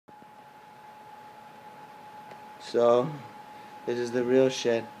So, this is the real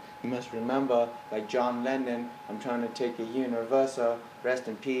shit. You must remember, like John Lennon, I'm trying to take it universal. Rest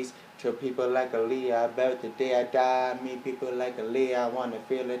in peace to people like Aaliyah. About the day I die, meet people like Aaliyah. I want to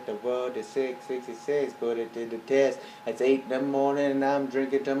feel it, the world is 666. Put it to the test. It's 8 in the morning and I'm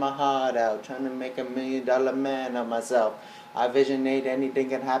drinking to my heart out. Trying to make $1 million man of myself. I visionate anything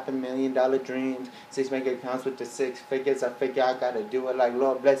can happen, $1 million dreams. 6 bank accounts with the 6 figures. I figure I gotta do it like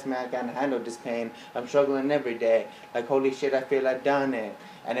Lord bless me, I can't handle this pain. I'm struggling every day. Like holy shit, I feel I've done it.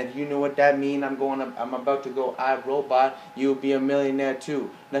 And if you know what that means, I'm about to go iRobot. You'll be a millionaire too.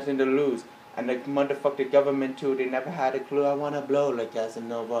 Nothing to lose. And the motherfucking government too. They never had a clue. I wanna blow like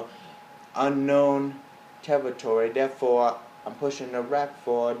Casanova. Unknown territory. Therefore, I'm pushing the rap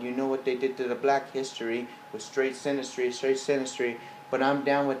forward. You know what they did to the black history with straight sinistry. But I'm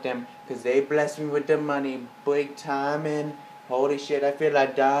down with them because they blessed me with the money. Big time and holy shit, I feel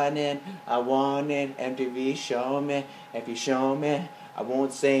like dying. I want it. MTV, show me. If you show me, I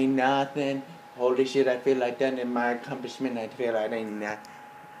won't say nothing. Holy shit, I feel like done in my accomplishment. I feel like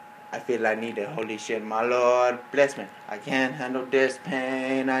I feel I need it. Holy shit, my Lord, bless me. I can't handle this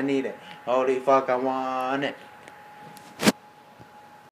pain. I need it. Holy fuck, I want it.